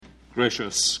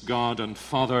Gracious God and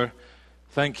Father,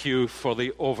 thank you for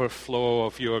the overflow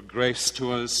of your grace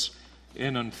to us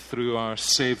in and through our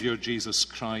Savior Jesus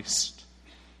Christ.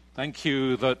 Thank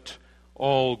you that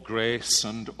all grace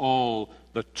and all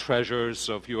the treasures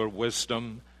of your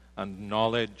wisdom and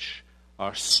knowledge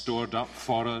are stored up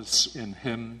for us in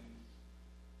him.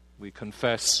 We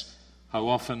confess how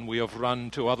often we have run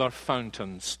to other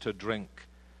fountains to drink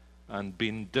and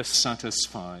been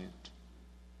dissatisfied.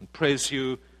 And praise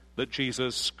you that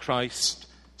Jesus Christ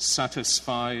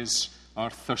satisfies our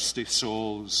thirsty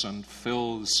souls and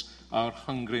fills our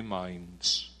hungry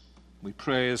minds. We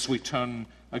pray as we turn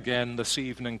again this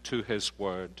evening to his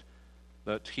word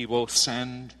that he will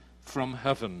send from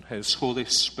heaven his Holy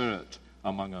Spirit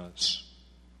among us,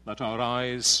 that our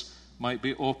eyes might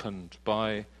be opened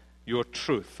by your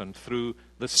truth and through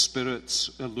the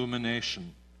Spirit's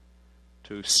illumination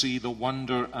to see the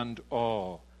wonder and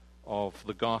awe of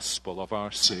the gospel of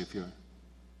our Savior.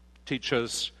 Teach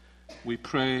us, we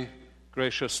pray,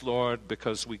 gracious Lord,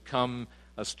 because we come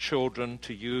as children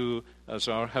to you as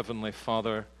our Heavenly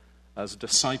Father, as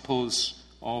disciples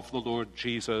of the Lord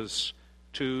Jesus,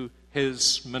 to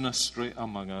his ministry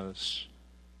among us,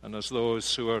 and as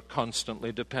those who are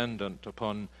constantly dependent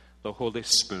upon the Holy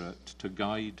Spirit to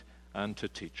guide and to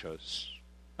teach us.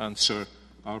 Answer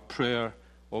our prayer,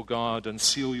 O God, and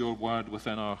seal your word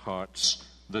within our hearts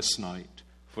this night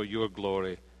for your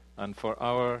glory and for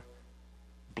our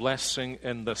blessing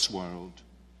in this world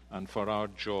and for our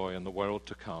joy in the world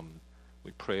to come.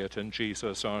 We pray it in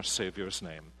Jesus, our Savior's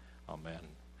name. Amen.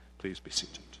 Please be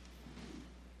seated.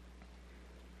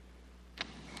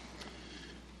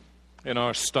 In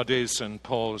our studies in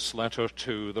Paul's letter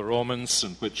to the Romans,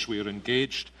 in which we are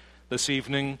engaged this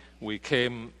evening, we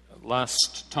came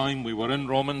last time we were in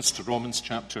Romans to Romans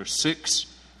chapter 6,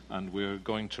 and we're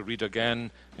going to read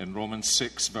again in Romans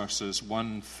 6 verses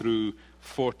 1 through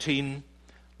 14.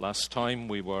 Last time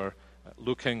we were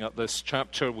looking at this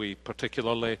chapter, we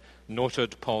particularly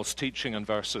noted Paul's teaching in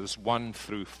verses 1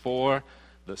 through 4.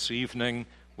 This evening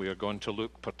we are going to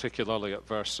look particularly at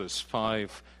verses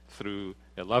 5 through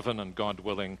 11, and God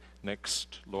willing,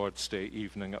 next Lord's Day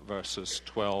evening at verses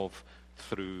 12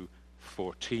 through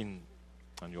 14.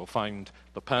 And you'll find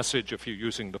the passage, if you're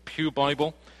using the Pew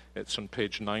Bible, it's on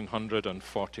page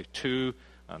 942,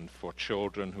 and for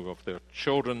children who have their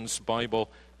children's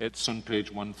Bible, it's on page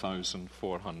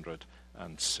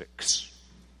 1406.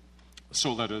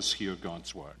 So let us hear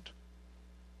God's word.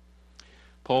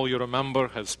 Paul, you remember,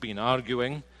 has been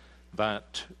arguing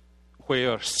that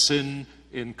where sin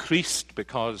increased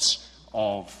because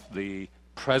of the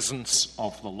presence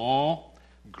of the law,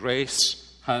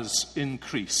 grace has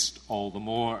increased all the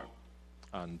more.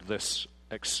 And this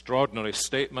extraordinary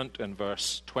statement in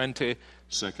verse 20,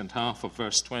 second half of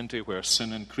verse 20, where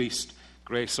sin increased,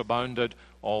 grace abounded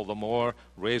all the more,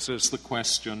 raises the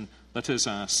question that is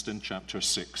asked in chapter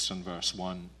 6 and verse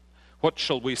 1. What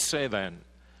shall we say then?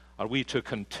 Are we to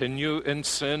continue in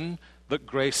sin that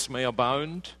grace may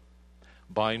abound?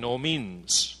 By no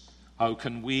means. How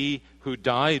can we who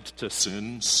died to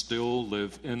sin still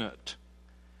live in it?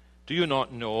 Do you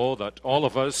not know that all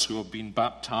of us who have been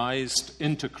baptized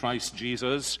into Christ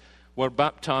Jesus were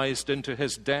baptized into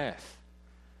his death?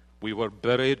 We were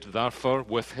buried, therefore,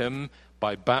 with him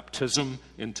by baptism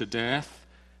into death,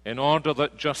 in order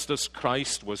that just as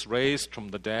Christ was raised from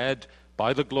the dead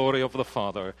by the glory of the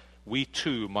Father, we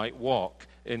too might walk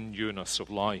in newness of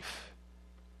life.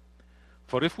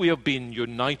 For if we have been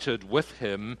united with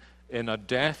him in a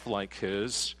death like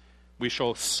his, we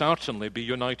shall certainly be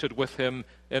united with him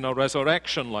in a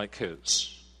resurrection like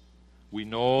his. We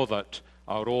know that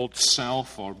our old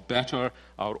self, or better,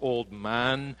 our old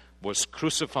man, was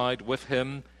crucified with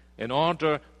him in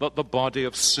order that the body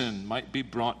of sin might be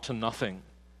brought to nothing,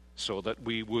 so that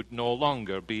we would no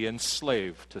longer be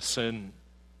enslaved to sin.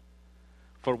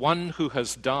 For one who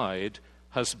has died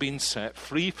has been set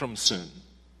free from sin.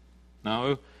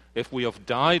 Now, if we have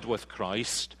died with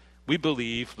Christ, we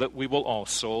believe that we will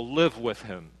also live with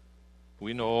him.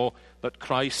 We know that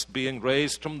Christ, being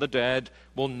raised from the dead,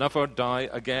 will never die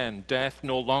again. Death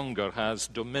no longer has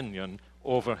dominion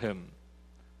over him.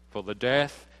 For the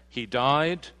death he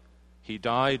died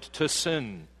to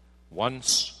sin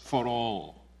once for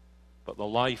all. But the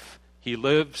life he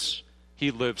lives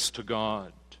to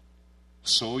God.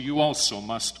 So you also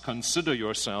must consider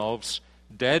yourselves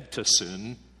dead to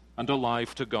sin and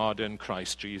alive to God in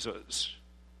Christ Jesus.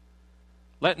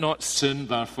 Let not sin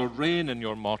therefore reign in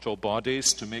your mortal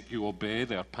bodies to make you obey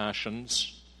their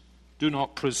passions. Do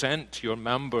not present your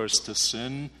members to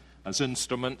sin as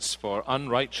instruments for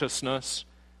unrighteousness,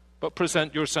 but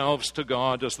present yourselves to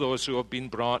God as those who have been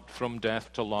brought from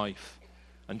death to life,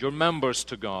 and your members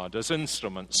to God as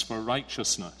instruments for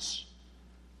righteousness.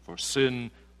 For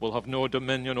sin will have no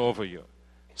dominion over you,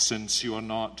 since you are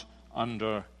not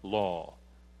under law,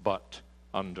 but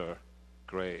under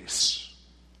grace.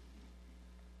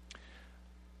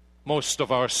 Most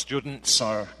of our students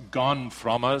are gone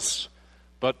from us,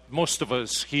 but most of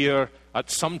us here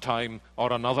at some time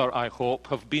or another, I hope,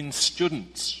 have been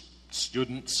students.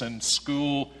 Students in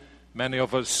school, many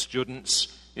of us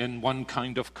students in one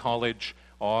kind of college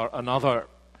or another.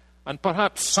 And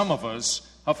perhaps some of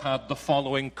us have had the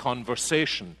following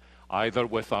conversation, either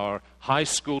with our high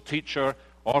school teacher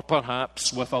or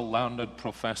perhaps with a learned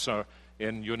professor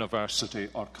in university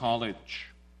or college.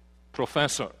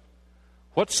 Professor,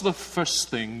 what's the first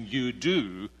thing you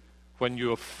do when you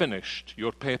have finished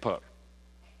your paper?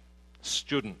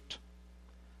 Student,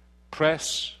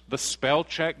 press the spell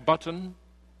check button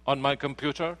on my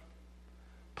computer?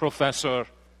 Professor,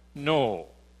 no,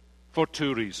 for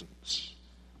two reasons.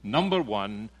 Number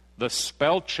one, the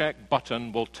spell check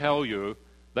button will tell you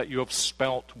that you have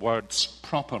spelt words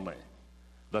properly.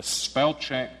 The spell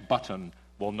check button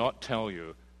will not tell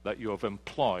you that you have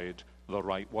employed the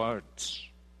right words.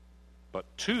 But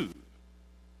two,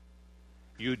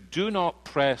 you do not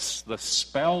press the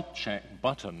spell check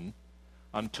button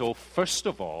until, first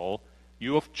of all,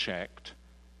 you have checked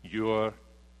your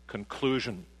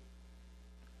conclusion.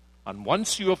 And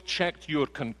once you have checked your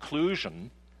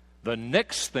conclusion, the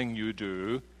next thing you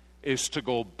do is to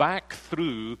go back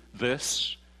through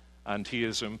this, and he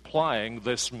is implying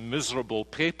this miserable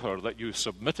paper that you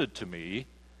submitted to me.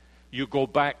 You go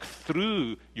back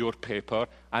through your paper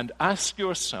and ask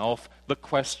yourself the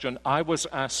question I was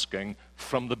asking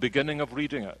from the beginning of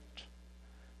reading it.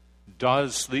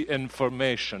 Does the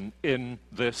information in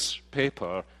this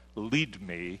paper lead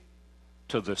me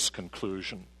to this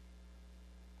conclusion?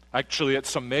 Actually,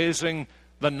 it's amazing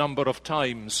the number of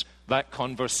times that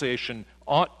conversation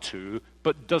ought to,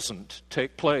 but doesn't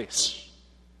take place.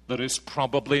 There is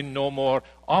probably no more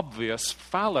obvious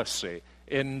fallacy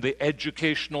in the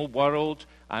educational world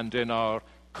and in our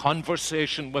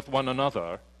conversation with one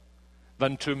another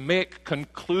than to make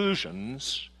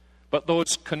conclusions, but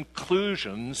those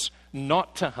conclusions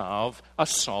not to have a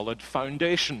solid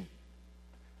foundation.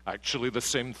 Actually, the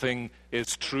same thing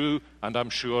is true, and I'm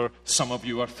sure some of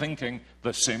you are thinking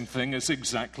the same thing is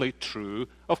exactly true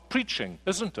of preaching,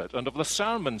 isn't it? And of the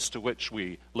sermons to which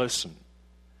we listen.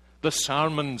 The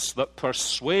sermons that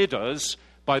persuade us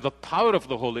by the power of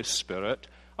the Holy Spirit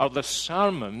are the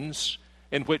sermons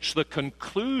in which the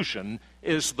conclusion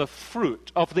is the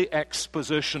fruit of the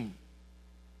exposition.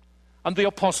 And the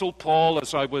Apostle Paul,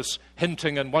 as I was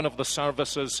hinting in one of the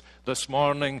services this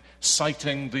morning,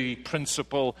 citing the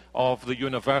principle of the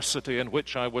university in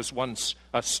which I was once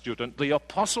a student, the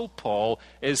Apostle Paul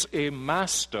is a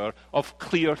master of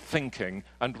clear thinking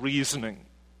and reasoning.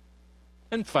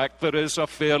 In fact, there is a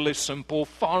fairly simple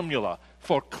formula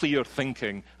for clear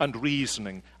thinking and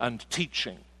reasoning and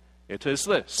teaching. It is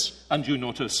this, and you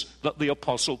notice that the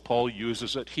Apostle Paul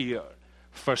uses it here.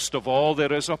 First of all,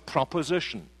 there is a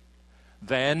proposition.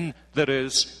 Then there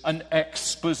is an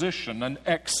exposition, an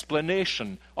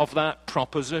explanation of that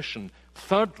proposition.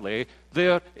 Thirdly,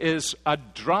 there is a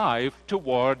drive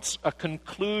towards a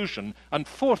conclusion. And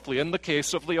fourthly, in the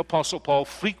case of the Apostle Paul,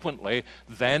 frequently,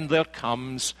 then there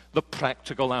comes the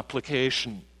practical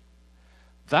application.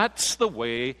 That's the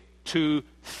way to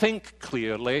think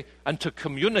clearly and to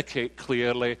communicate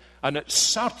clearly, and it's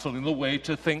certainly the way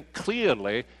to think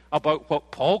clearly about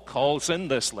what Paul calls in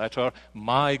this letter,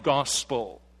 my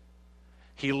gospel.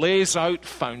 He lays out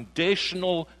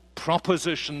foundational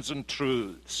propositions and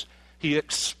truths. He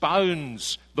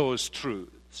expounds those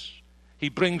truths. He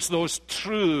brings those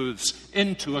truths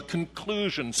into a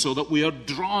conclusion so that we are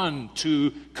drawn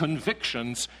to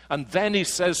convictions. And then he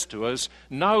says to us,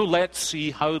 now let's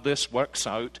see how this works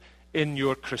out in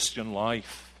your Christian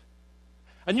life.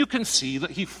 And you can see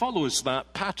that he follows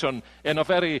that pattern in a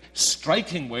very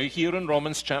striking way here in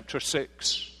Romans chapter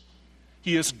 6.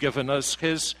 He has given us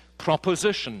his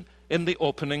proposition in the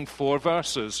opening 4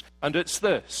 verses, and it's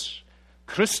this: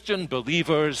 Christian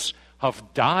believers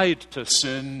have died to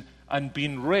sin and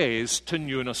been raised to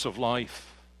newness of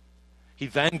life. He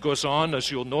then goes on, as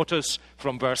you'll notice,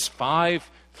 from verse 5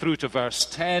 through to verse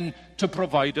 10 to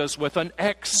provide us with an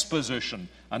exposition.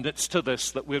 And it's to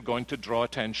this that we're going to draw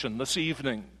attention this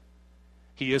evening.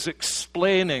 He is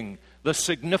explaining the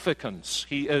significance.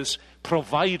 He is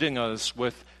providing us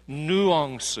with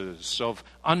nuances of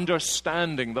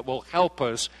understanding that will help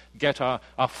us get a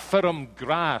firm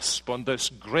grasp on this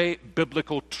great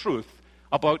biblical truth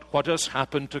about what has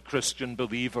happened to Christian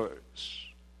believers.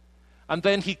 And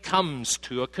then he comes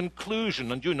to a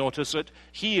conclusion, and you notice it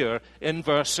here in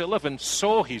verse 11.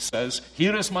 So, he says,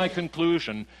 here is my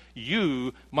conclusion.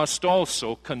 You must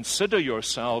also consider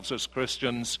yourselves as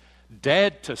Christians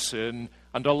dead to sin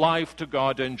and alive to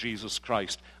God in Jesus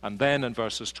Christ. And then in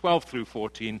verses 12 through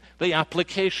 14, the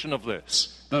application of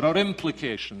this. There are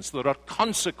implications, there are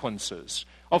consequences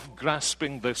of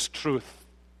grasping this truth.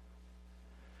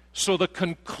 So the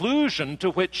conclusion to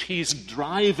which he's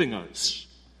driving us,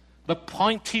 the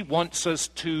point he wants us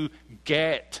to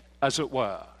get, as it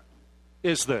were,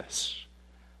 is this: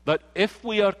 that if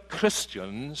we are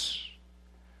Christians,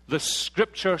 the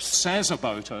Scripture says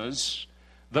about us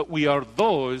that we are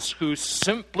those who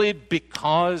simply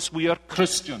because we are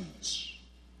Christians,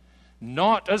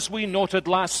 not, as we noted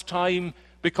last time,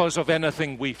 because of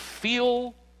anything we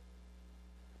feel,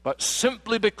 but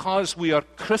simply because we are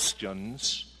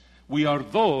Christians, we are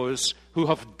those who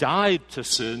have died to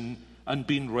sin and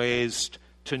been raised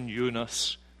to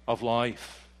newness of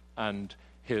life. And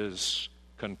his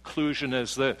conclusion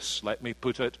is this. Let me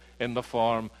put it in the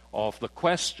form of the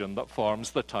question that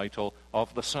forms the title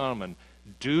of the sermon.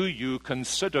 Do you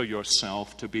consider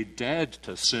yourself to be dead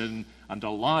to sin and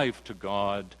alive to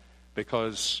God?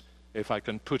 Because, if I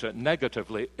can put it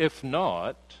negatively, if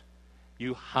not,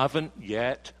 you haven't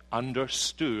yet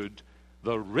understood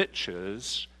the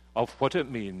riches of what it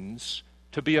means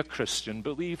to be a Christian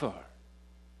believer.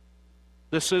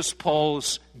 This is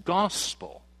Paul's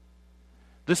gospel.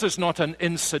 This is not an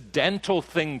incidental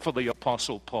thing for the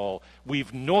Apostle Paul.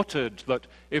 We've noted that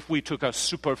if we took a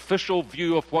superficial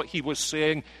view of what he was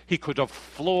saying, he could have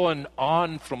flown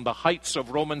on from the heights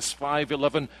of Romans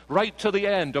 5:11 right to the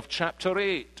end of chapter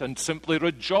 8 and simply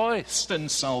rejoiced in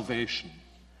salvation.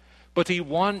 But he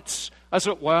wants, as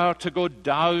it were, to go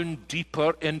down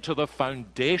deeper into the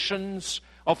foundations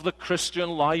of the Christian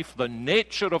life, the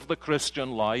nature of the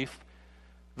Christian life,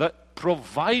 that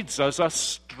provides us a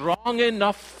strong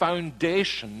enough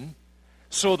foundation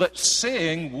so that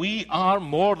saying we are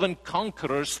more than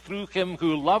conquerors through him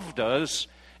who loved us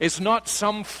is not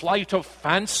some flight of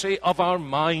fancy of our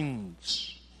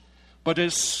minds, but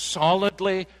is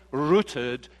solidly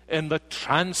rooted in the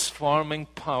transforming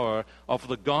power of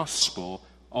the gospel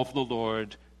of the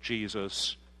Lord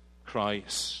Jesus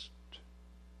Christ.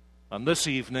 And this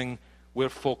evening, we're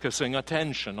focusing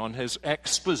attention on his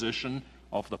exposition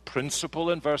of the principle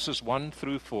in verses 1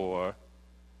 through 4,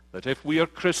 that if we are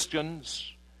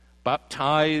Christians,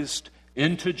 baptized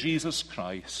into Jesus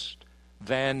Christ,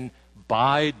 then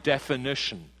by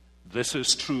definition, this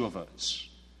is true of us.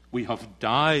 We have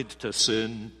died to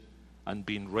sin and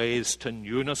been raised to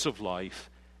newness of life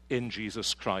in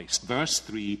Jesus Christ. Verse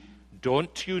 3,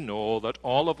 don't you know that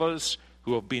all of us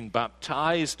who have been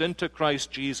baptized into Christ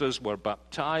Jesus were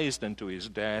baptized into his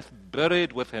death,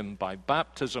 buried with him by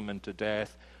baptism into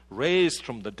death, raised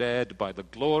from the dead by the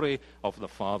glory of the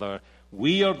Father.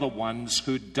 We are the ones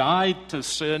who died to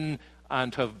sin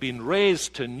and have been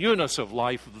raised to newness of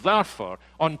life, therefore,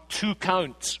 on two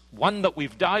counts. One, that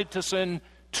we've died to sin.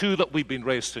 Two, that we've been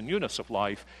raised to newness of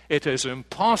life. It is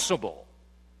impossible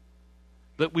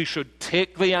that we should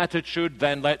take the attitude,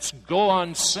 then let's go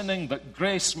on sinning that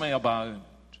grace may abound.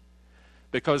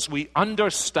 Because we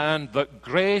understand that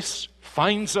grace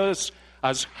finds us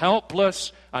as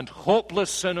helpless and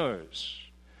hopeless sinners.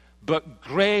 But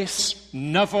grace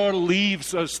never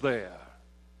leaves us there.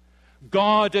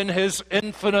 God in his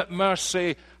infinite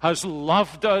mercy has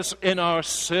loved us in our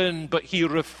sin, but he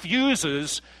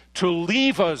refuses to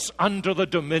leave us under the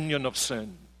dominion of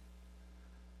sin.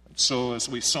 And so, as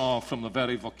we saw from the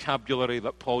very vocabulary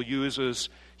that Paul uses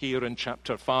here in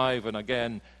chapter 5 and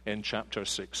again in chapter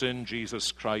 6, in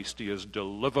Jesus Christ he has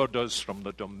delivered us from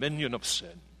the dominion of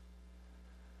sin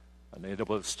and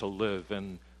enabled us to live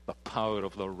in the power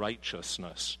of the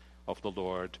righteousness of the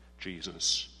Lord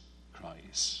Jesus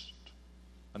Christ.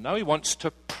 And now he wants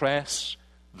to press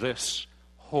this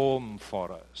home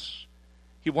for us.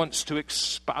 He wants to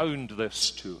expound this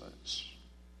to us.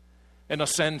 In a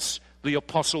sense, the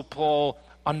Apostle Paul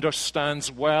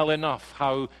understands well enough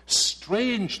how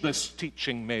strange this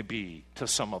teaching may be to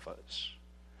some of us.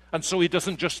 And so he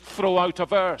doesn't just throw out a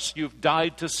verse, you've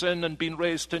died to sin and been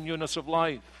raised to newness of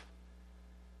life.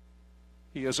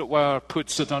 He, as it were,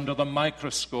 puts it under the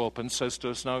microscope and says to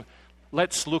us, now,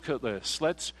 let's look at this.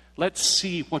 Let's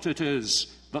see what it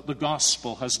is that the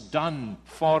gospel has done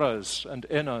for us and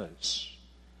in us.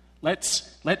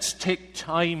 Let's take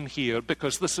time here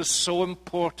because this is so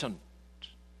important.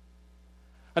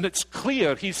 And it's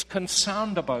clear he's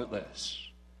concerned about this.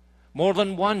 More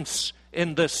than once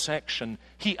in this section,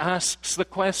 he asks the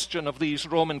question of these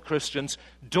Roman Christians,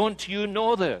 don't you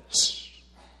know this?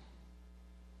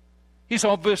 He's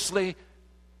obviously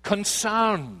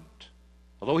concerned.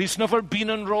 Although he's never been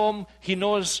in Rome, he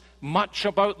knows much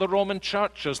about the Roman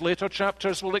church, as later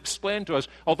chapters will explain to us.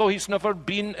 Although he's never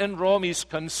been in Rome, he's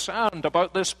concerned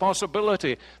about this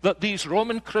possibility that these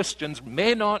Roman Christians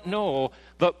may not know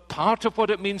that part of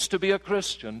what it means to be a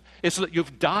Christian is that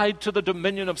you've died to the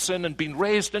dominion of sin and been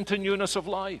raised into newness of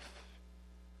life.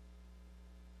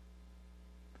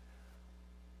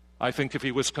 I think if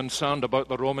he was concerned about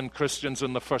the Roman Christians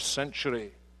in the first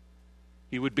century,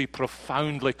 he would be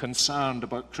profoundly concerned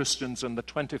about Christians in the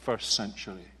 21st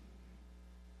century.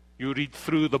 You read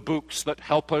through the books that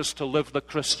help us to live the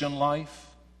Christian life.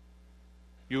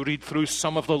 You read through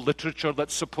some of the literature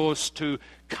that's supposed to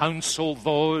counsel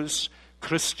those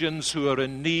Christians who are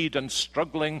in need and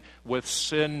struggling with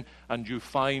sin, and you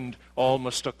find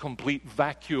almost a complete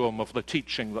vacuum of the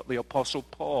teaching that the Apostle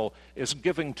Paul is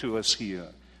giving to us here,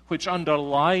 which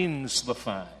underlines the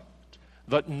fact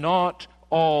that not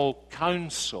all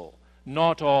counsel,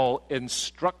 not all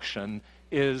instruction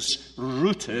is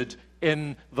rooted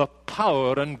in the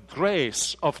power and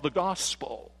grace of the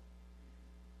gospel.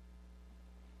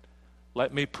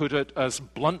 Let me put it as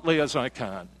bluntly as I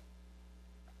can.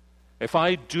 If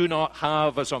I do not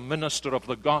have, as a minister of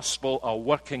the gospel, a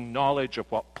working knowledge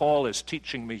of what Paul is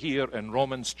teaching me here in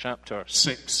Romans chapter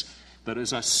 6, there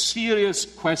is a serious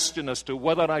question as to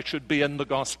whether I should be in the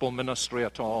gospel ministry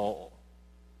at all.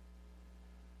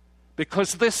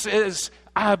 Because this is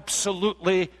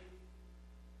absolutely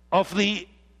of the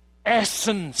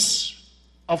essence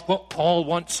of what Paul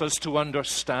wants us to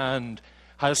understand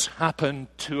has happened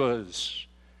to us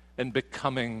in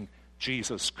becoming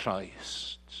Jesus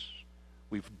Christ.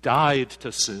 We've died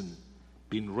to sin,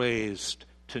 been raised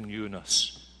to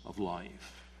newness of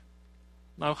life.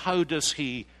 Now, how does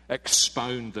he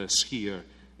expound this here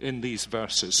in these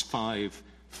verses 5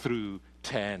 through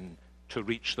 10 to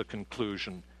reach the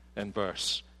conclusion in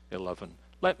verse 11?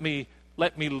 Let me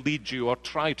lead you, or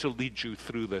try to lead you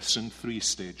through this in 3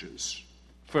 stages.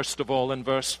 First of all, in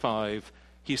verse 5,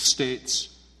 he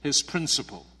states his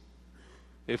principle.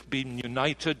 If being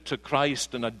united to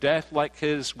Christ in a death like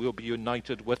his, we'll be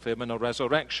united with him in a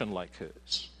resurrection like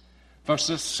his.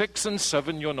 Verses 6 and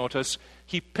 7, you'll notice,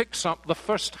 he picks up the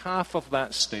first half of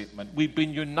that statement. We've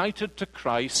been united to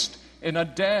Christ in a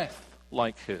death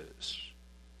like his.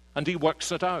 And he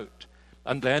works it out.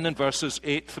 And then in verses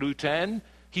 8 through 10,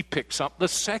 he picks up the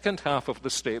second half of the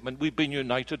statement. We've been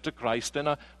united to Christ in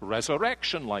a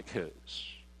resurrection like his.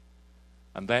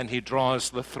 And then he draws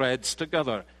the threads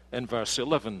together in verse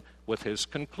 11 with his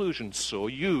conclusion. So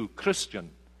you,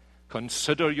 Christian,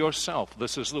 consider yourself.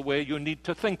 This is the way you need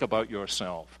to think about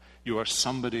yourself. You are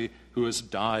somebody who has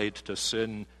died to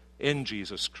sin in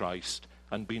Jesus Christ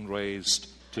and been raised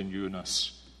to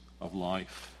newness of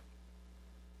life.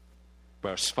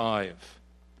 Verse 5,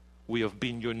 we have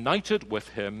been united with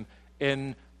him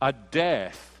in a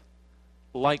death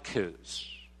like his.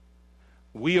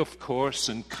 We, of course,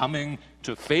 in coming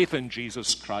to faith in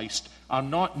Jesus Christ, are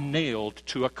not nailed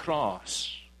to a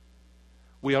cross.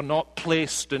 We are not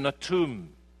placed in a tomb,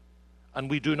 and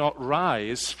we do not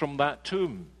rise from that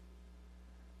tomb.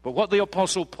 But what the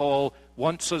Apostle Paul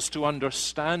wants us to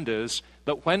understand is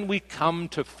that when we come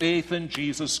to faith in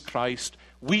Jesus Christ,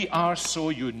 we are so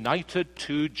united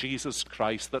to Jesus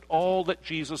Christ that all that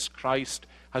Jesus Christ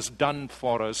has done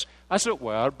for us, as it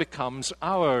were, becomes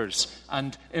ours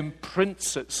and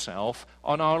imprints itself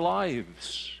on our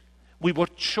lives. We were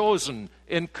chosen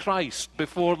in Christ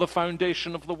before the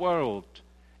foundation of the world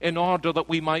in order that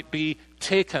we might be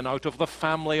taken out of the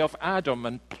family of Adam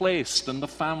and placed in the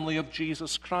family of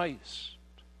Jesus Christ.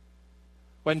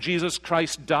 When Jesus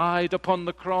Christ died upon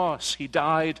the cross, he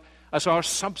died as our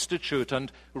substitute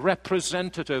and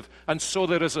representative. And so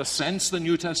there is a sense, the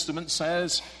New Testament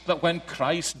says, that when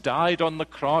Christ died on the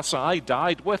cross, I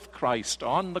died with Christ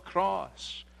on the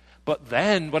cross. But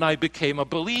then, when I became a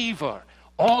believer,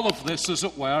 all of this, as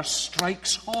it were,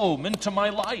 strikes home into my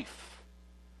life.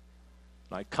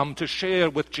 I come to share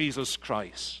with Jesus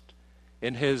Christ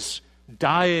in his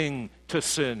dying to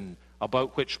sin,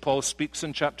 about which Paul speaks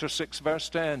in chapter 6, verse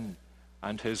 10,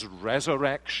 and his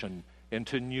resurrection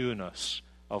into newness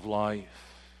of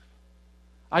life.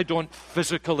 I don't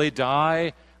physically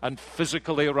die and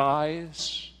physically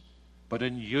rise, but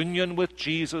in union with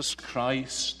Jesus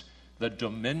Christ, the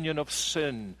dominion of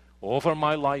sin over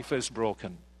my life is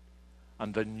broken.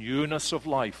 And the newness of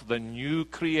life, the new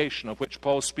creation of which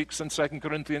Paul speaks in 2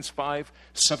 Corinthians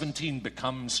 5:17,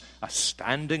 becomes a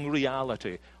standing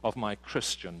reality of my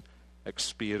Christian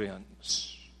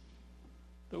experience.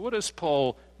 Now, what does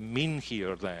Paul mean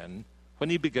here then when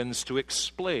he begins to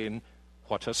explain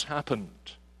what has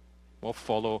happened? We'll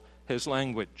follow his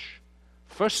language.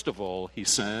 First of all, he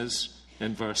says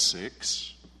in verse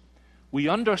 6, we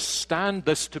understand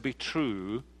this to be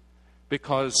true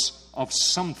because of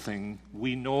something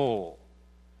we know.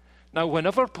 Now,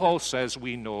 whenever Paul says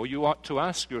we know, you ought to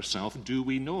ask yourself, do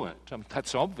we know it? I mean,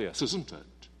 that's obvious, isn't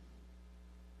it?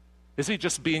 Is he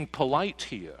just being polite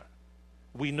here?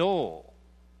 We know.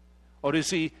 Or is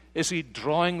he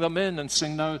drawing them in and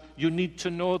saying, now, you need to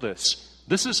know this.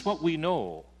 This is what we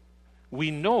know.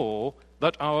 We know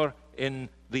that in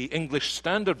the English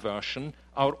Standard Version,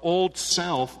 our old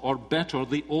self, or better,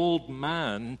 the old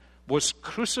man, was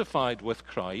crucified with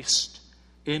Christ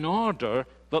in order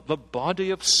that the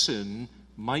body of sin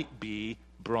might be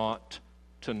brought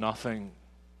to nothing.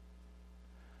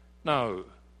 Now,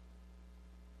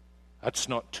 that's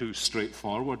not too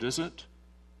straightforward, is it?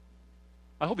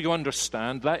 I hope you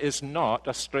understand that is not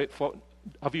a straightforward...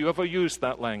 Have you ever used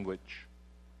that language?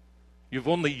 You've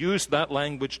only used that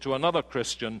language to another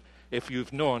Christian if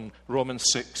you've known Romans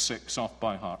 6:6 off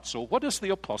by heart. So what is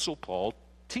the Apostle Paul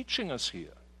teaching us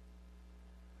here?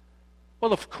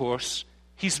 Well, of course,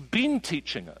 he's been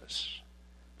teaching us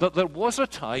that there was a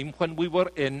time when we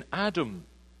were in Adam,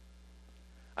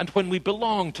 and when we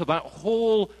belonged to that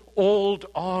whole old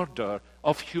order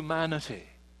of humanity.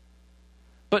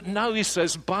 But now he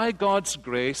says, by God's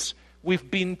grace, we've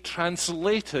been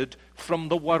translated from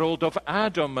the world of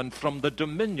Adam and from the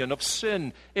dominion of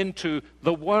sin into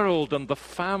the world and the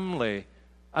family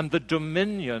and the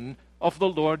dominion of the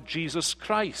Lord Jesus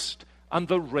Christ and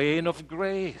the reign of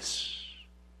grace.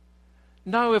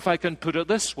 Now, if I can put it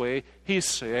this way, he's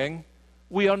saying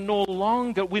we no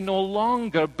longer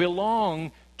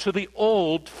belong to the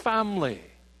old family.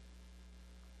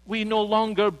 We no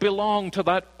longer belong to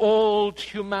that old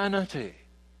humanity.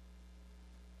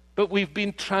 But we've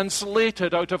been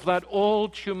translated out of that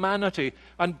old humanity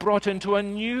and brought into a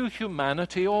new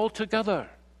humanity altogether.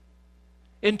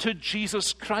 Into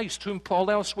Jesus Christ, whom Paul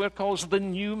elsewhere calls the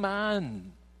new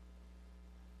man.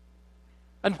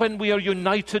 And when we are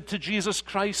united to Jesus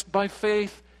Christ by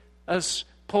faith, as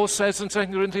Paul says in 2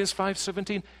 Corinthians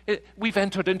 5:17, we've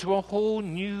entered into a whole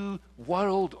new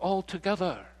world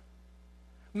altogether.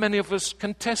 Many of us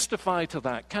can testify to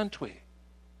that, can't we?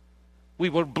 We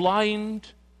were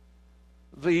blind.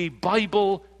 The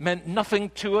Bible meant nothing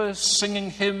to us.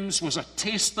 Singing hymns was a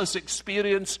tasteless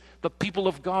experience. The people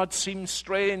of God seemed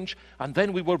strange. And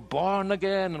then we were born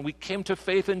again and we came to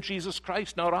faith in Jesus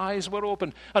Christ and our eyes were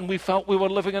opened and we felt we were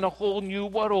living in a whole new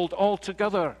world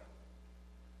altogether.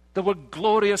 There were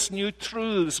glorious new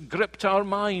truths gripped our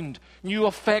mind. New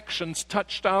affections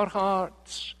touched our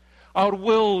hearts. Our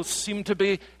wills seemed to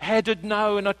be headed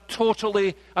now in a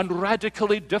totally and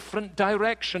radically different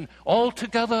direction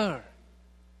altogether.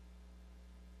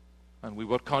 And we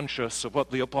were conscious of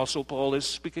what the Apostle Paul is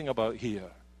speaking about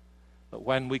here. That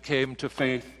when we came to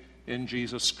faith in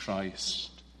Jesus Christ,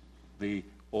 the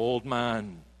old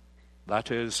man,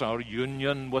 that is our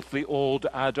union with the old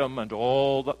Adam and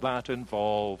all that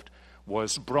involved,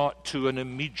 was brought to an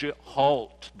immediate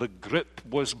halt. The grip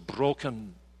was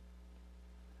broken.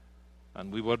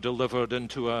 And we were delivered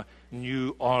into a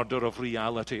new order of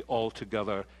reality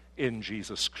altogether in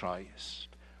Jesus Christ.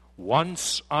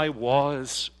 Once I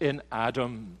was in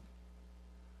Adam,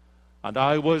 and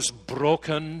I was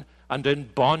broken and in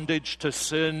bondage to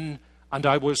sin, and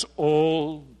I was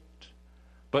old.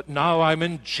 But now I'm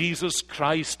in Jesus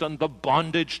Christ, and the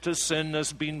bondage to sin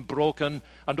has been broken,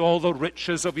 and all the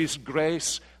riches of his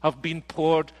grace have been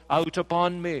poured out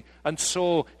upon me. And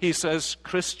so he says,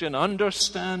 Christian,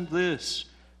 understand this,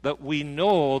 that we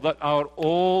know that our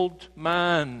old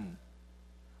man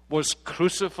was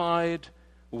crucified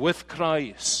with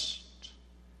Christ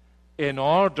in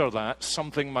order that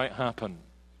something might happen.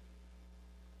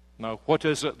 Now, what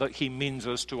is it that he means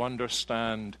us to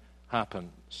understand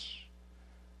happens?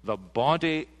 The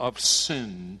body of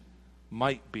sin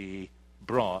might be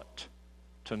brought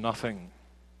to nothing.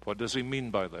 What does he mean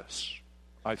by this?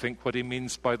 I think what he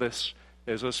means by this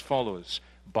is as follows.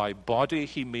 By body,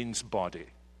 he means body.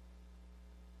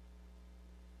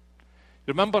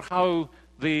 Remember how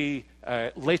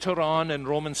later on in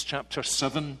Romans chapter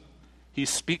 7, he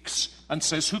speaks and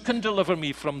says, who can deliver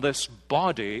me from this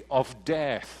body of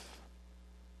death?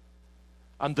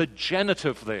 And the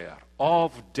genitive there,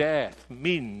 of death,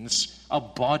 means a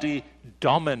body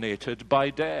dominated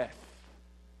by death.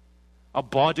 A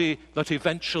body that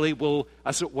eventually will,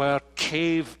 as it were,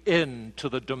 cave in to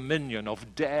the dominion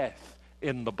of death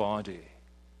in the body.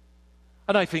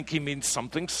 And I think he means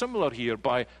something similar here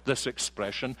by this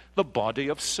expression, the body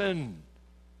of sin.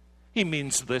 He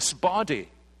means this body,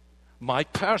 my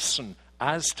person,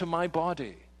 as to my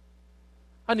body.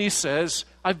 And he says,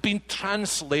 I've been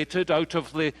translated out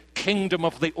of the kingdom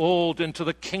of the old into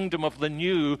the kingdom of the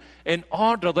new in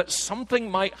order that something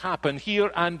might happen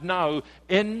here and now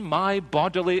in my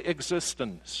bodily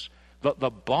existence. That the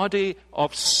body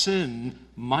of sin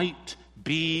might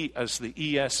be, as the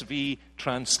ESV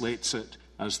translates it,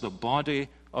 as the body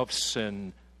of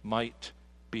sin might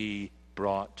be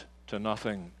brought to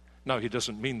nothing. Now, he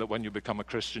doesn't mean that when you become a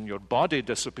Christian, your body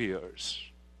disappears.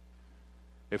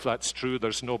 If that's true,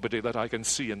 there's nobody that I can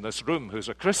see in this room who's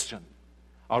a Christian.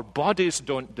 Our bodies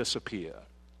don't disappear.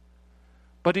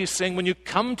 But he's saying when you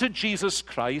come to Jesus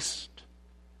Christ,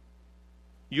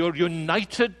 you're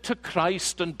united to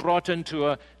Christ and brought into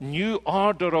a new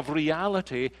order of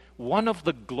reality. One of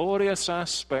the glorious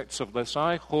aspects of this,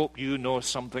 I hope you know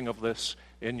something of this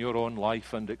in your own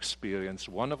life and experience.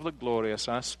 One of the glorious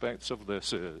aspects of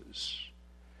this is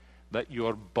that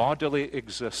your bodily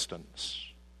existence,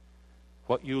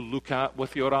 what you look at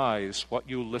with your eyes, what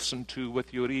you listen to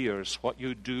with your ears, what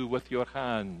you do with your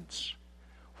hands,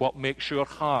 what makes your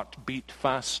heart beat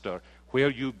faster, where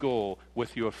you go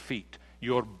with your feet,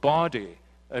 your body,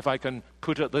 if I can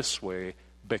put it this way,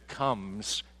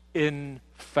 becomes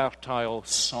infertile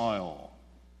soil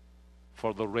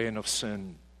for the reign of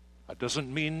sin. That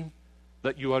doesn't mean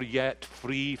that you are yet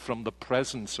free from the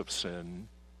presence of sin,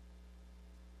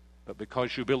 but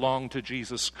because you belong to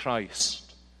Jesus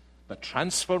Christ, the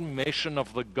transformation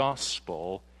of the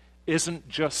gospel isn't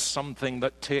just something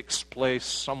that takes place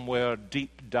somewhere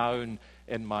deep down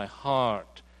in my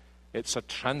heart. It's a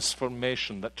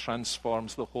transformation that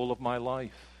transforms the whole of my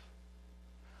life.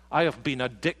 I have been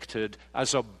addicted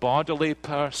as a bodily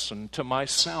person to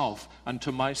myself and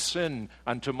to my sin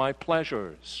and to my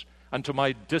pleasures and to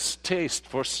my distaste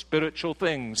for spiritual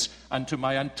things and to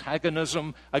my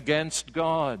antagonism against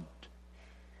God.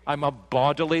 I'm a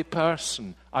bodily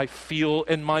person. I feel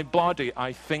in my body.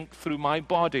 I think through my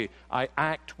body. I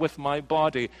act with my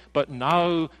body. But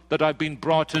now that I've been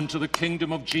brought into the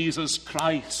kingdom of Jesus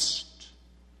Christ,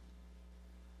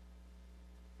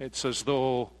 it's as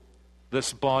though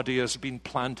this body has been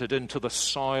planted into the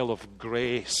soil of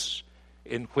grace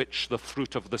in which the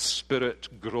fruit of the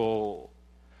Spirit grow.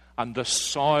 And the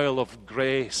soil of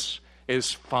grace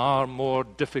is far more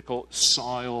difficult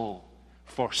soil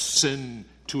for sin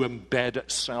to embed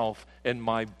itself in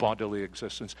my bodily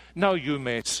existence. Now you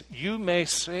may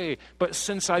say, but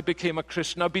since I became a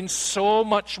Christian, I've been so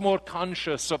much more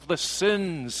conscious of the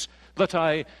sins that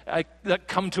that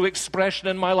come to expression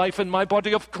in my life and my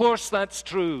body. Of course that's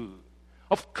true.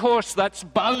 Of course that's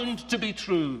bound to be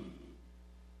true.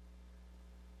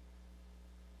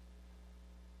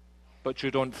 But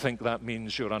you don't think that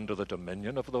means you're under the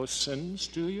dominion of those sins,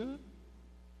 do you?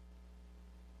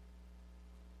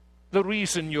 The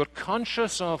reason you're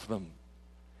conscious of them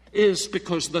is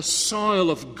because the soil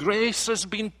of grace has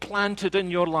been planted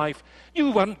in your life.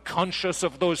 You weren't conscious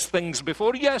of those things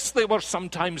before. Yes, they were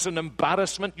sometimes an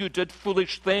embarrassment. You did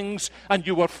foolish things and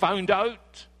you were found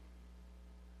out.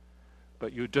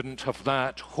 But you didn't have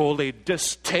that holy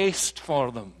distaste for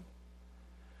them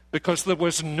because there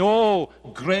was no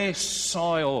grace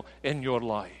soil in your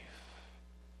life.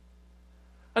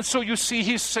 And so you see,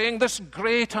 he's saying this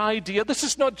great idea. This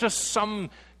is not just some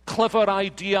clever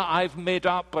idea I've made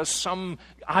up as some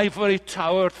ivory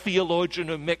tower theologian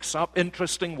who makes up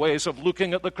interesting ways of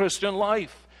looking at the Christian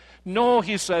life. No,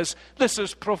 he says, this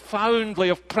is profoundly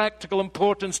of practical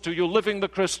importance to you living the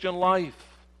Christian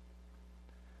life.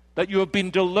 That you have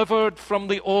been delivered from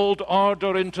the old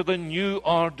order into the new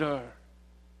order.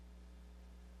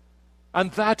 And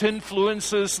that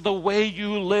influences the way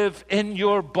you live in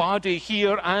your body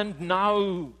here and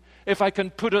now. If I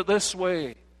can put it this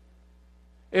way,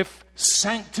 if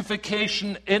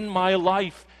sanctification in my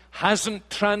life hasn't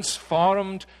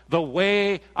transformed the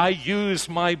way I use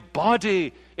my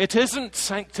body, it isn't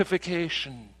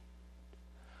sanctification.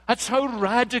 That's how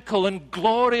radical and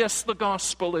glorious the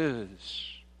gospel is.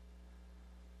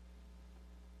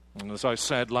 And as I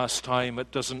said last time,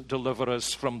 it doesn't deliver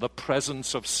us from the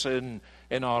presence of sin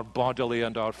in our bodily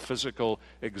and our physical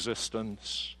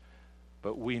existence.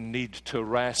 But we need to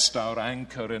rest our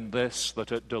anchor in this,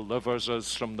 that it delivers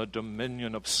us from the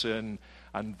dominion of sin.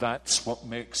 And that's what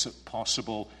makes it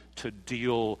possible to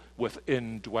deal with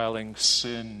indwelling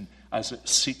sin as it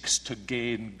seeks to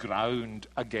gain ground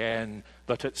again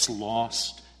that it's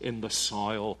lost in the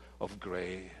soil of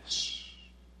grace.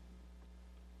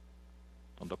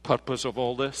 And the purpose of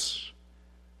all this?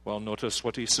 Well, notice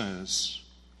what he says.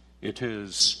 It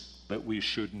is that we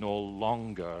should no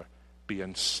longer be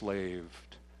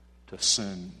enslaved to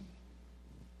sin.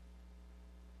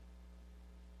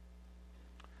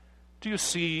 Do you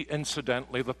see,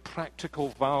 incidentally, the practical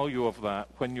value of that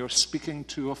when you're speaking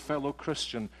to a fellow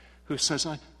Christian who says,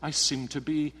 I seem to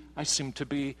be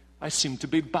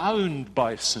bound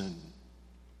by sin?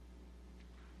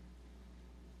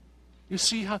 You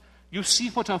see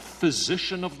what a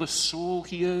physician of the soul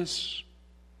he is?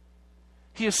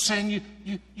 He is saying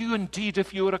you indeed,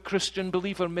 if you are a Christian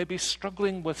believer, may be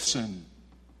struggling with sin.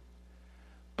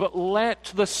 But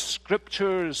let the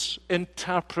Scriptures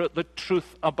interpret the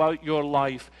truth about your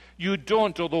life. You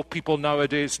don't, although people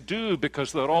nowadays do,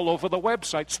 because they're all over the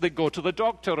websites. They go to the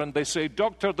doctor and they say,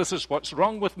 "Doctor, this is what's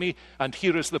wrong with me, and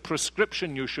here is the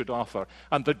prescription you should offer."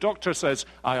 And the doctor says,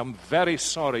 "I am very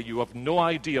sorry, you have no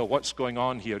idea what's going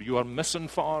on here. You are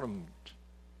misinformed."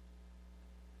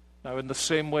 Now, in the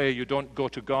same way, you don't go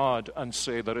to God and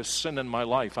say, "There is sin in my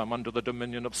life. I'm under the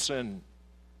dominion of sin."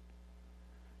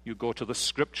 You go to the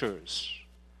Scriptures,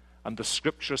 and the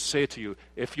Scriptures say to you,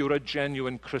 if you're a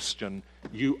genuine Christian,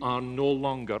 you are no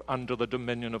longer under the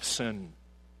dominion of sin.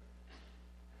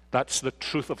 That's the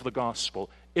truth of the gospel.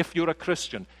 If you're a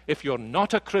Christian. If you're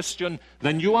not a Christian,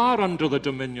 then you are under the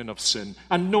dominion of sin.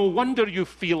 And no wonder you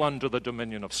feel under the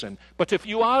dominion of sin. But if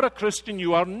you are a Christian,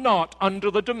 you are not under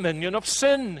the dominion of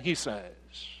sin, he says.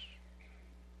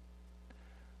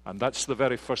 And that's the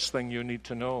very first thing you need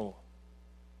to know.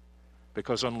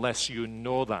 Because unless you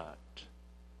know that,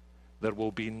 there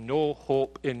will be no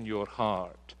hope in your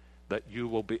heart that you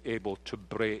will be able to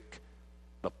break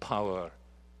the power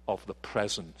of the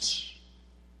presence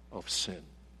of sin.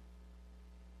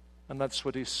 And that's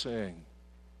what he's saying.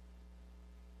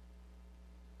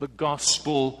 The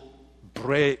gospel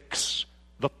breaks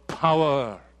the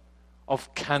power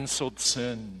of cancelled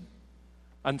sin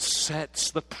and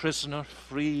sets the prisoner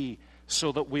free,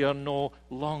 so that we are no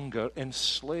longer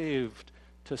enslaved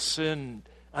to sin.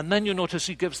 And then you notice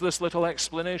he gives this little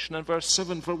explanation in verse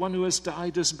 7. For one who has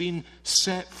died has been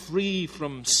set free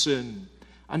from sin.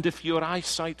 And if your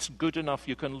eyesight's good enough,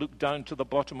 you can look down to the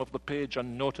bottom of the page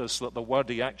and notice that the word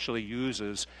he actually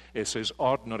uses is his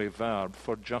ordinary verb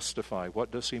for justify. What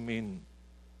does he mean?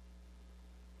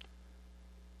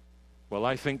 Well,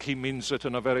 I think he means it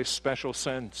in a very special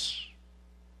sense.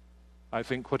 I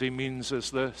think what he means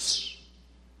is this: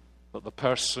 that the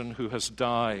person who has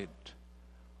died,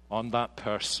 on that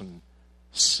person,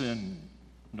 sin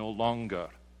no longer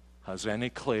has any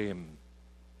claim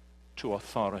to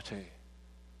authority.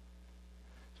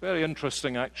 It's very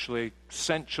interesting, actually.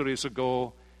 Centuries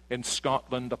ago in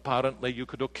Scotland, apparently, you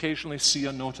could occasionally see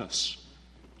a notice.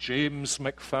 James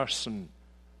Macpherson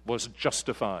was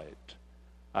justified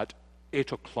at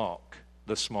 8 o'clock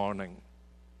this morning.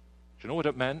 Do you know what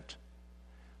it meant?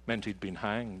 It meant he'd been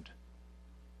hanged.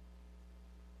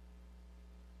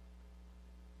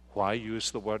 Why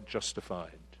use the word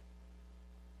justified?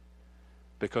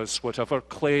 Because whatever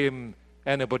claim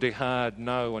anybody had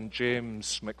now on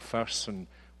James Macpherson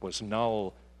was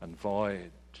null and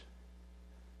void.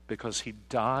 Because he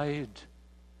died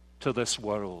to this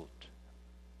world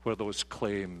where those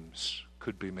claims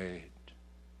could be made.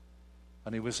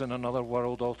 And he was in another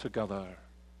world altogether.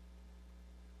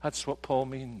 That's what Paul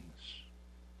means.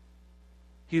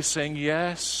 He's saying,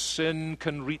 yes, sin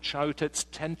can reach out its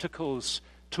tentacles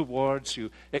towards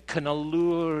you. It can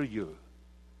allure you.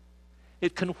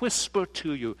 It can whisper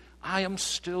to you, I am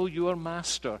still your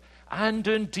master. And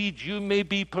indeed, you may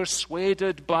be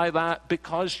persuaded by that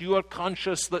because you are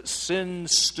conscious that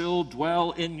sins still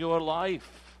dwell in your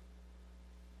life.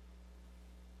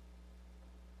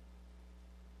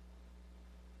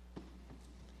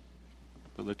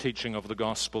 But the teaching of the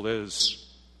gospel is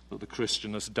that the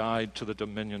Christian has died to the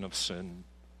dominion of sin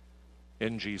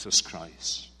in Jesus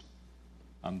Christ.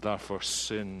 And therefore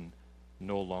sin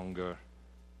no longer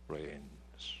reigns.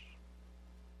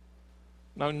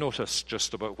 Now notice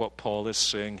just about what Paul is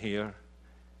saying here.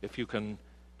 If you can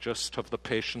just have the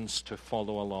patience to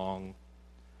follow along.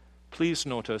 Please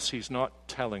notice he's not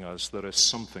telling us there is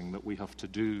something that we have to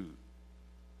do.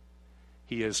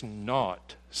 He is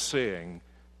not saying,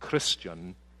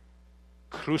 Christian,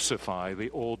 crucify the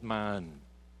old man.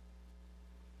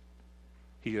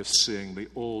 He is saying the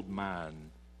old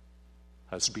man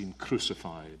has been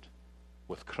crucified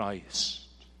with Christ.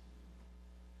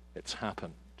 It's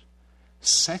happened.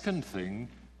 Second thing,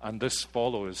 and this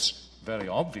follows very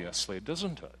obviously,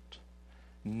 doesn't it?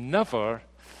 Never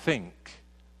think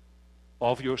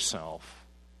of yourself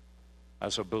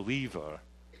as a believer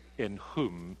in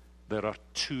whom there are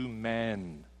two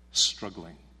men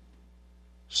struggling.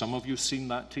 Some of you seen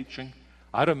that teaching.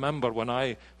 I remember when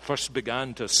I first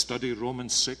began to study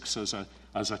Romans 6 as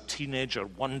a teenager,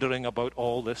 wondering about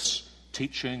all this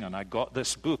teaching, and I got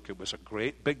this book. It was a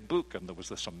great big book, and there was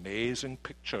this amazing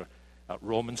picture at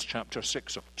Romans chapter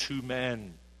 6 of two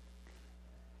men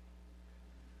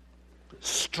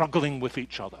struggling with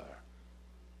each other.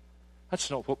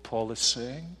 That's not what Paul is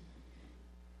saying.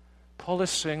 Paul is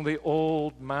saying the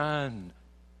old man,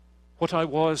 what I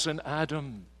was in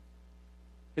Adam,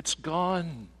 it's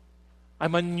gone.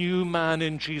 I'm a new man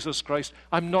in Jesus Christ.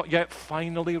 I'm not yet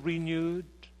finally renewed.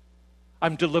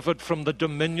 I'm delivered from the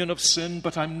dominion of sin,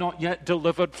 but I'm not yet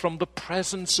delivered from the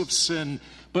presence of sin.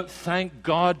 But thank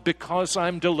God, because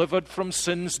I'm delivered from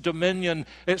sin's dominion,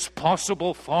 it's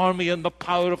possible for me in the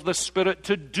power of the Spirit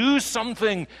to do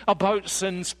something about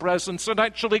sin's presence and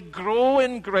actually grow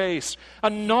in grace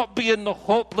and not be in the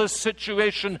hopeless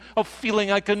situation of feeling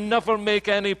I can never make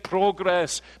any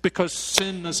progress because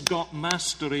sin has got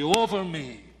mastery over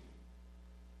me.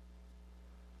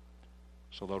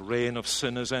 So the reign of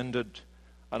sin is ended,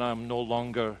 and I'm no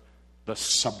longer the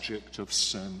subject of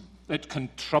sin. It can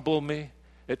trouble me.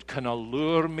 It can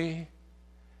allure me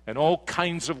in all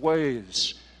kinds of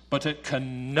ways, but it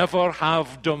can never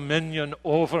have dominion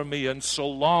over me. And so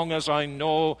long as I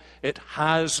know it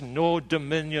has no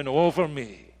dominion over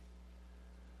me,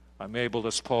 I'm able,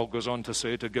 as Paul goes on to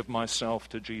say, to give myself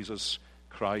to Jesus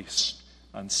Christ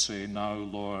and say, now,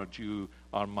 Lord, you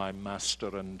are my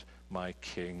master and my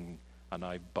king, and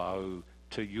I bow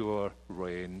to your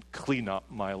reign. Clean up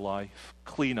my life,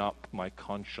 clean up my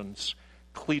conscience,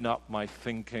 clean up my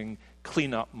thinking,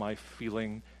 clean up my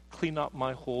feeling, clean up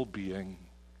my whole being,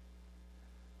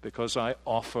 because I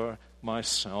offer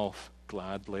myself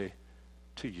gladly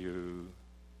to you.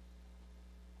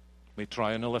 Let me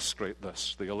try and illustrate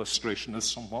this. The illustration is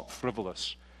somewhat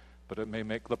frivolous, but it may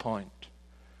make the point.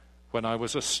 When I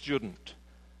was a student,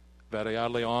 very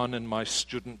early on in my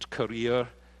student career,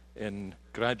 in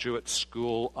graduate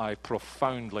school, I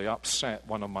profoundly upset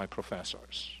one of my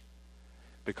professors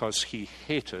because he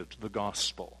hated the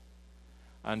gospel,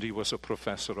 and he was a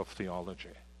professor of theology.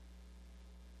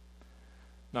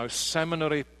 Now,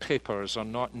 seminary papers are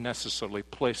not necessarily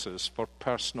places for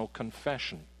personal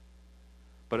confession,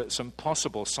 but it's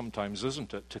impossible sometimes,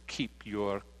 isn't it, to keep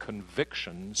your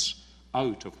convictions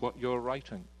out of what you're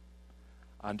writing.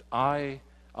 And I,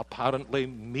 apparently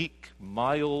meek,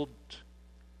 mild,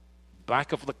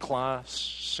 back of the class,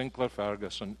 Sinclair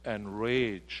Ferguson,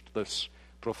 enraged this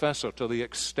professor to the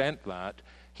extent that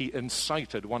he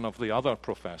incited one of the other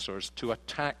professors to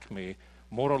attack me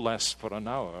more or less for an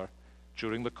hour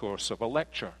during the course of a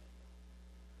lecture.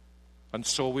 And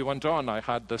so we went on. I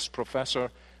had this professor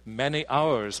many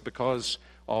hours because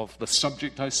of the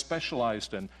subject I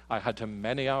specialized in. I had him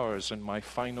many hours in my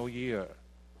final year.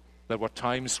 There were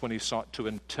times when he sought to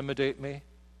intimidate me,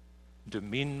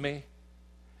 demean me,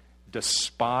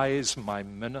 despise my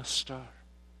minister.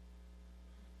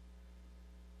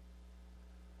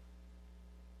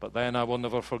 But then I will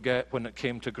never forget when it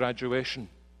came to graduation,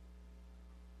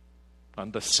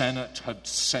 and the Senate had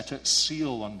set its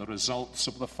seal on the results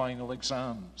of the final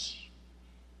exams.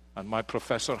 And my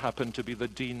professor happened to be the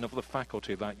dean of the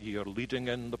faculty that year, leading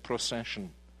in the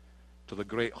procession to the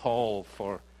great hall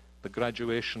for the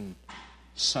graduation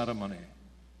ceremony.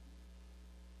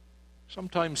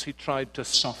 Sometimes he tried to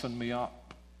soften me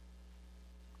up,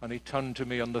 and he turned to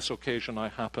me on this occasion. I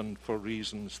happened, for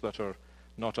reasons that are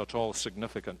not at all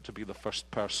significant, to be the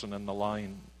first person in the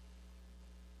line.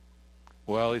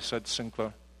 Well, he said,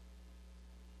 Sinclair,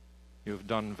 you've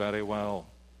done very well.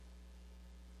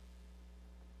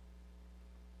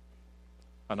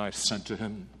 And I said to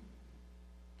him,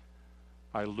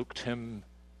 I looked him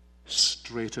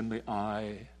straight in the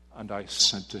eye, and I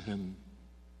said to him,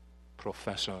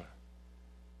 Professor,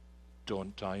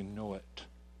 don't I know it?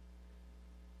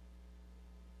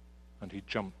 And he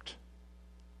jumped,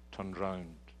 turned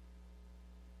round,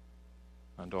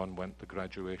 and on went the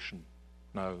graduation.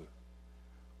 Now,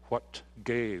 what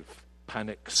gave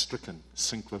panic-stricken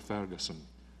Sinclair Ferguson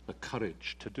the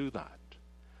courage to do that?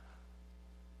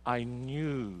 I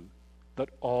knew that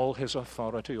all his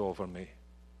authority over me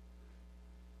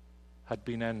had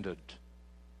been ended.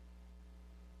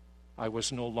 I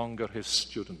was no longer his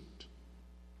student.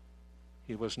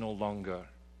 He was no longer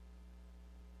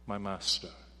my master.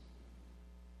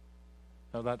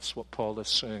 Now that's what Paul is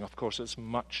saying. Of course, it's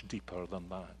much deeper than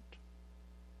that.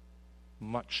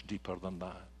 Much deeper than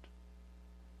that.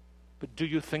 But do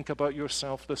you think about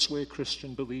yourself this way,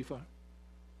 Christian believer?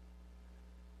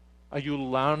 Are you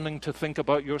learning to think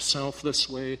about yourself this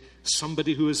way?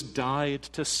 Somebody who has died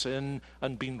to sin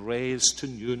and been raised to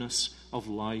newness of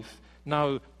life.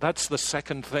 Now, that's the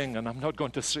second thing, and I'm not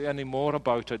going to say any more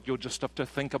about it. You'll just have to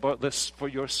think about this for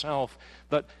yourself,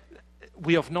 that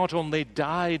we have not only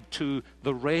died to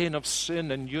the reign of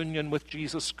sin in union with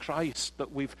Jesus Christ,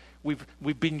 that we've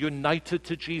been united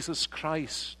to Jesus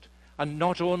Christ. And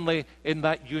not only in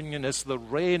that union is the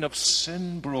reign of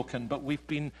sin broken, but we've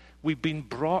been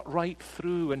brought right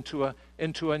through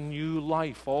into a new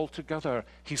life altogether.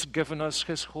 He's given us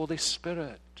His Holy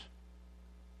Spirit.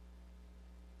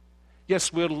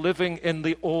 Yes, we're living in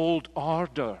the old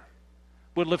order.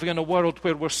 We're living in a world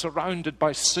where we're surrounded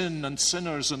by sin and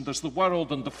sinners, and there's the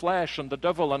world and the flesh and the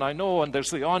devil, and I know, and there's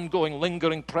the ongoing,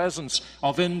 lingering presence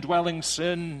of indwelling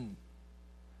sin.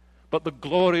 But the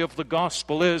glory of the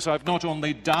gospel is I've not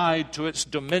only died to its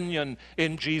dominion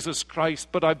in Jesus Christ,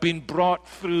 but I've been brought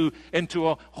through into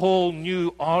a whole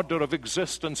new order of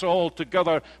existence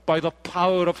altogether by the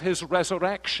power of His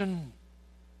resurrection.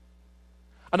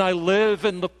 And I live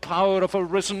in the power of a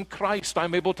risen Christ.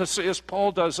 I'm able to say, as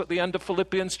Paul does at the end of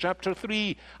Philippians chapter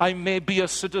 3, I may be a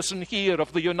citizen here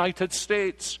of the United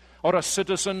States, or a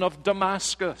citizen of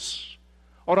Damascus,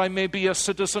 or I may be a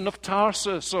citizen of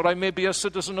Tarsus, or I may be a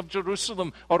citizen of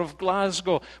Jerusalem or of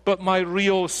Glasgow, but my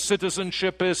real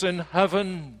citizenship is in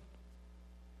heaven.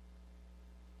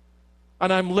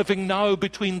 And I'm living now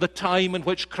between the time in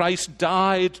which Christ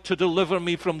died to deliver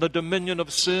me from the dominion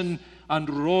of sin and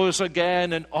rose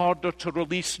again in order to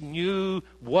release new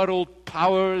world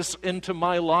powers into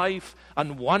my life.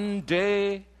 And one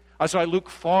day, as I look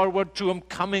forward to Him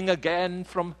coming again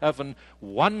from heaven,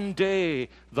 one day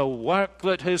the work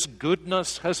that His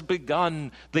goodness has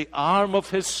begun, the arm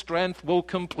of His strength will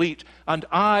complete, and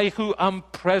I, who am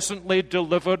presently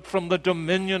delivered from the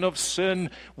dominion of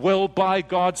sin, will by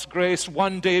God's grace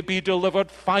one day be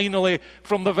delivered finally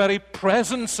from the very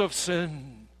presence of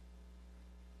sin.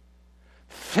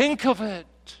 Think of it.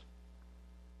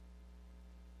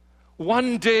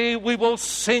 One day we will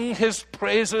sing His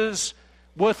praises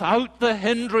without the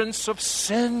hindrance of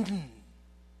sin.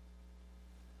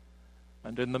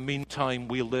 And in the meantime,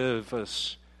 we live,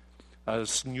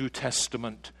 as New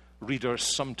Testament readers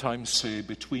sometimes say,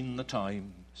 between the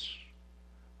times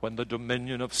when the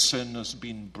dominion of sin has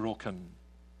been broken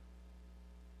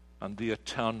and the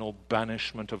eternal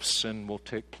banishment of sin will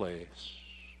take place.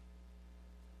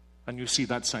 And you see,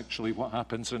 that's actually what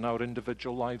happens in our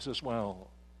individual lives as well.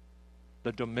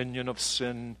 The dominion of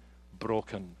sin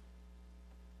broken.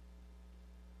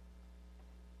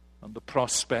 And the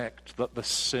prospect that the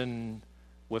sin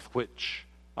with which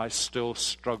I still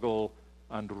struggle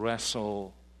and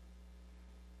wrestle,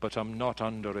 but I'm not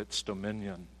under its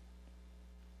dominion.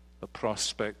 The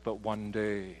prospect that one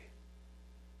day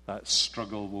that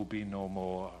struggle will be no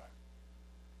more,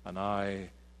 and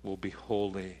I will be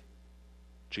holy,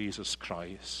 Jesus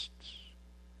Christ,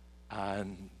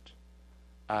 and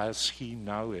as He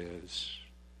now is,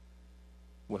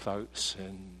 without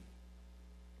sin.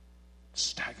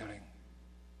 Staggering.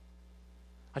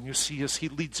 And you see, as He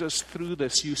leads us through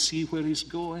this, you see where He's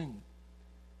going.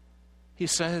 He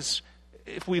says,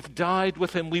 if we've died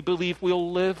with Him, we believe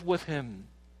we'll live with Him.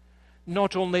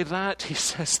 Not only that, He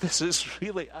says, this is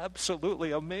really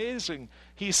absolutely amazing.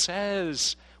 He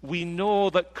says, we know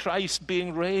that Christ,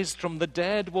 being raised from the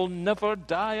dead, will never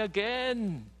die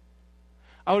again.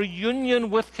 Our union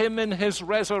with Him in His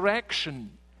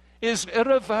resurrection is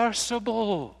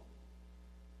irreversible.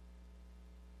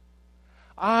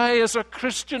 I, as a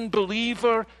Christian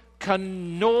believer,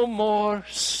 can no more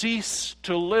cease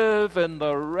to live in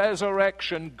the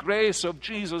resurrection grace of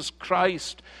Jesus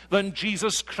Christ than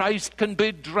Jesus Christ can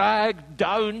be dragged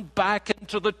down back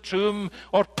into the tomb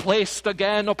or placed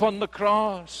again upon the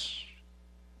cross.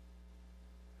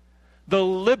 The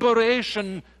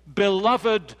liberation,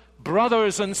 beloved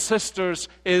brothers and sisters,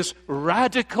 is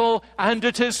radical and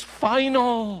it is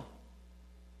final.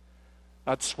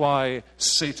 That's why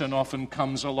Satan often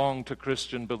comes along to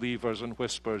Christian believers and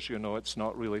whispers, you know, it's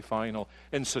not really final.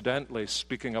 Incidentally,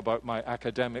 speaking about my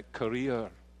academic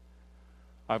career,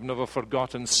 I've never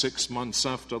forgotten 6 months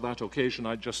after that occasion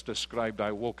I just described,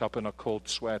 I woke up in a cold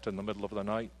sweat in the middle of the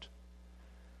night.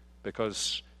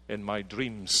 Because in my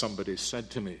dreams somebody said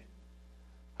to me,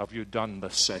 have you done the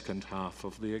second half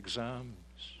of the exams?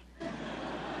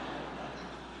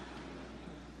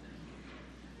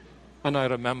 And I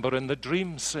remember in the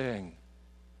dream saying,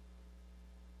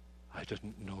 I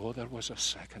didn't know there was a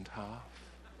second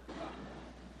half.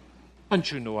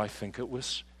 And you know, I think it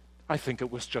was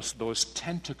just those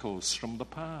tentacles from the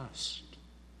past.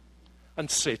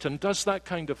 And Satan does that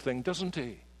kind of thing, doesn't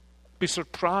he? Be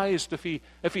surprised if he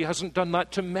hasn't done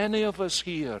that to many of us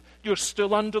here. You're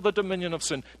still under the dominion of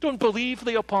sin. Don't believe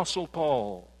the Apostle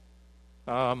Paul.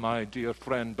 Ah, my dear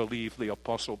friend, believe the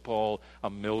Apostle Paul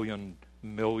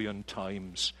 1,000,000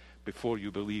 times before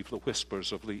you believe the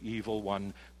whispers of the evil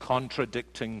one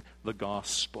contradicting the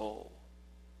gospel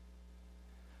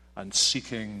and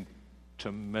seeking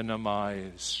to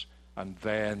minimize and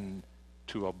then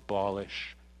to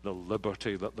abolish the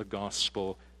liberty that the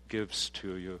gospel gives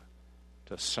to you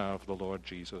to serve the Lord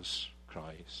Jesus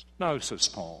Christ. Now, says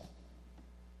Paul,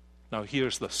 now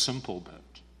here's the simple bit.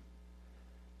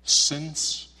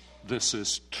 Since this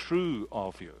is true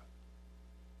of you,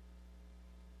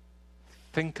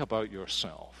 think about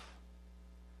yourself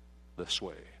this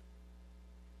way.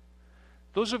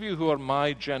 Those of you who are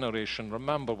my generation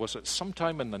remember, was it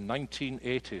sometime in the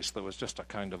 1980s there was just a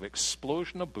kind of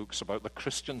explosion of books about the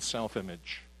Christian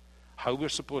self-image, how we're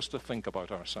supposed to think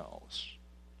about ourselves.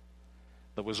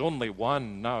 There was only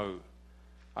one now.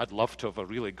 I'd love to have a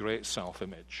really great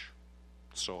self-image.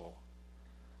 So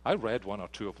I read one or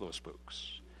two of those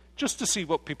books just to see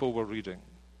what people were reading.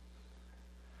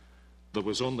 There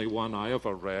was only one I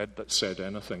ever read that said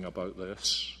anything about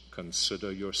this.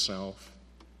 Consider yourself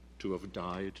to have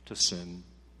died to sin.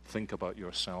 Think about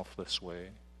yourself this way.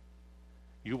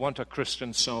 You want a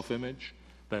Christian self-image?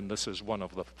 Then this is one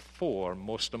of the 4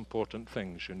 most important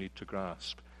things you need to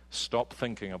grasp. Stop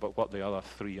thinking about what the other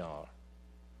 3 are.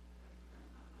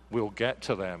 We'll get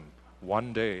to them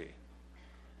one day.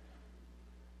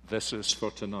 This is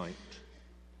for tonight.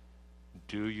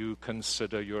 Do you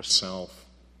consider yourself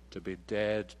to be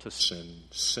dead to sin,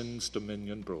 sin's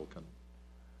dominion broken,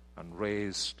 and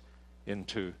raised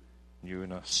into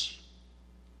newness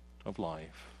of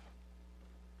life?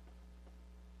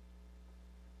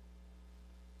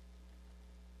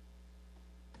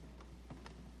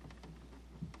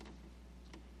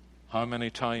 How many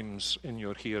times in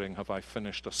your hearing have I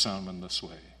finished a sermon this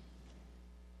way?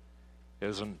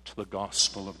 Isn't the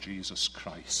gospel of Jesus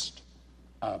Christ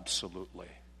absolutely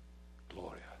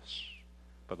glorious?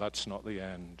 But that's not the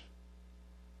end.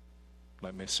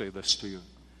 Let me say this to you.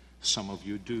 Some of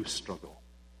you do struggle.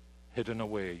 Hidden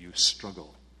away, you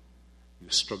struggle. You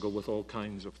struggle with all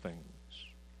kinds of things.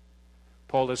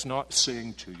 Paul is not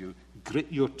saying to you, grit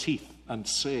your teeth and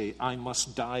say, I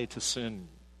must die to sin.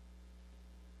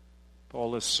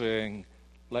 Paul is saying,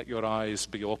 let your eyes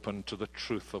be open to the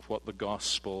truth of what the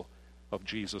gospel of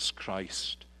Jesus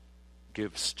Christ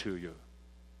gives to you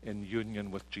in union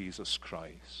with Jesus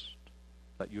Christ.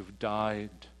 That you've died.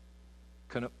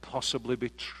 Can it possibly be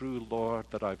true, Lord,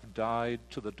 that I've died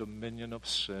to the dominion of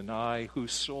sin? I, who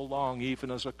so long,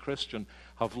 even as a Christian,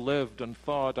 have lived and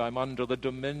thought I'm under the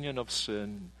dominion of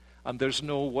sin. And there's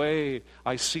no way,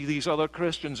 I see these other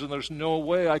Christians, and there's no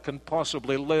way I can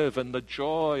possibly live in the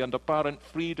joy and apparent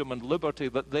freedom and liberty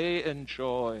that they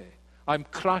enjoy. I'm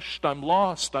crushed, I'm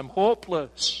lost, I'm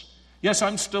hopeless. Yes,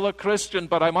 I'm still a Christian,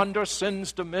 but I'm under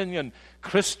sin's dominion.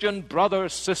 Christian brother,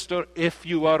 sister, if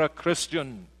you are a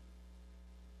Christian,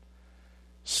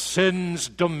 sin's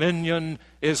dominion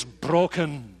is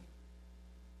broken.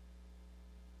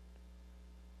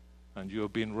 And you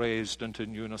have been raised into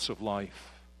newness of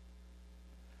life.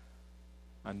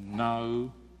 And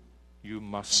now you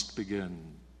must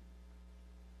begin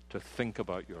to think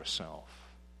about yourself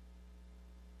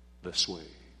this way.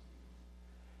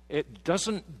 It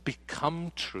doesn't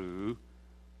become true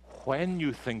when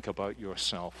you think about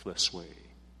yourself this way.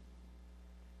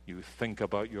 You think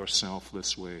about yourself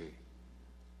this way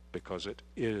because it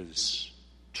is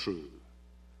true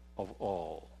of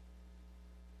all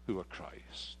who are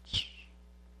Christ's.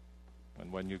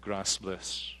 And when you grasp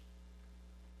this,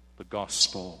 the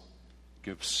gospel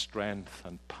gives strength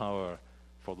and power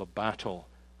for the battle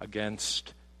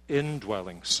against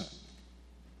indwelling sin.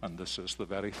 And this is the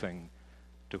very thing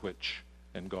to which,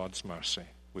 in God's mercy,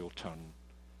 we'll turn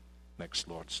next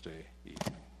Lord's Day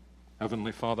evening.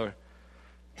 Heavenly Father,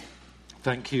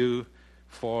 thank you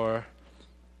for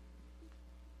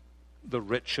the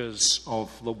riches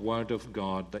of the Word of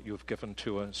God that you've given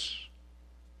to us,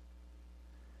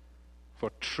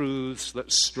 for truths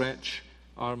that stretch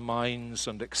our minds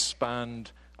and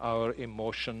expand our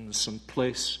emotions and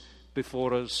place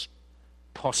before us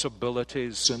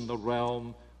possibilities in the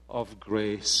realm of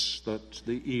grace that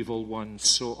the evil one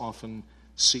so often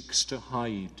seeks to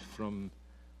hide from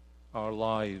our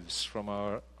lives, from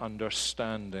our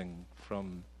understanding,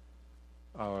 from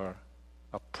our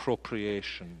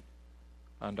appropriation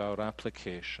and our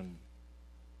application.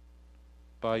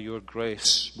 By your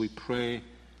grace, we pray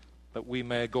that we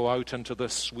may go out into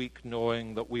this week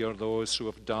knowing that we are those who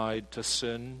have died to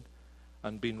sin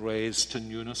and been raised to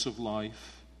newness of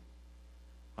life,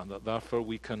 and that therefore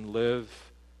we can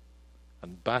live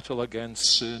and battle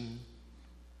against sin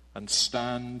and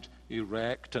stand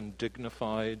erect and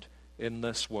dignified in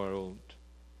this world,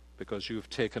 because you've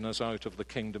taken us out of the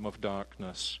kingdom of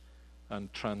darkness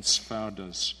and transferred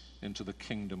us into the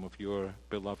kingdom of your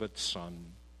beloved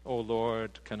Son. O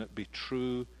Lord, can it be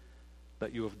true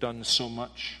that you have done so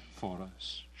much for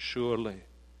us? Surely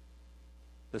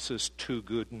this is too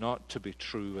good not to be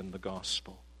true in the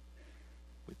gospel.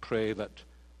 We pray that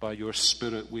by your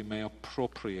Spirit we may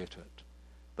appropriate it,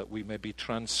 that we may be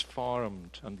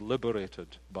transformed and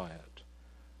liberated by it,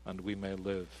 and we may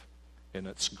live in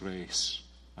its grace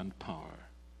and power.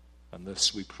 And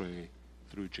this we pray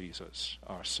through Jesus,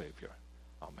 our Savior.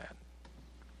 Amen.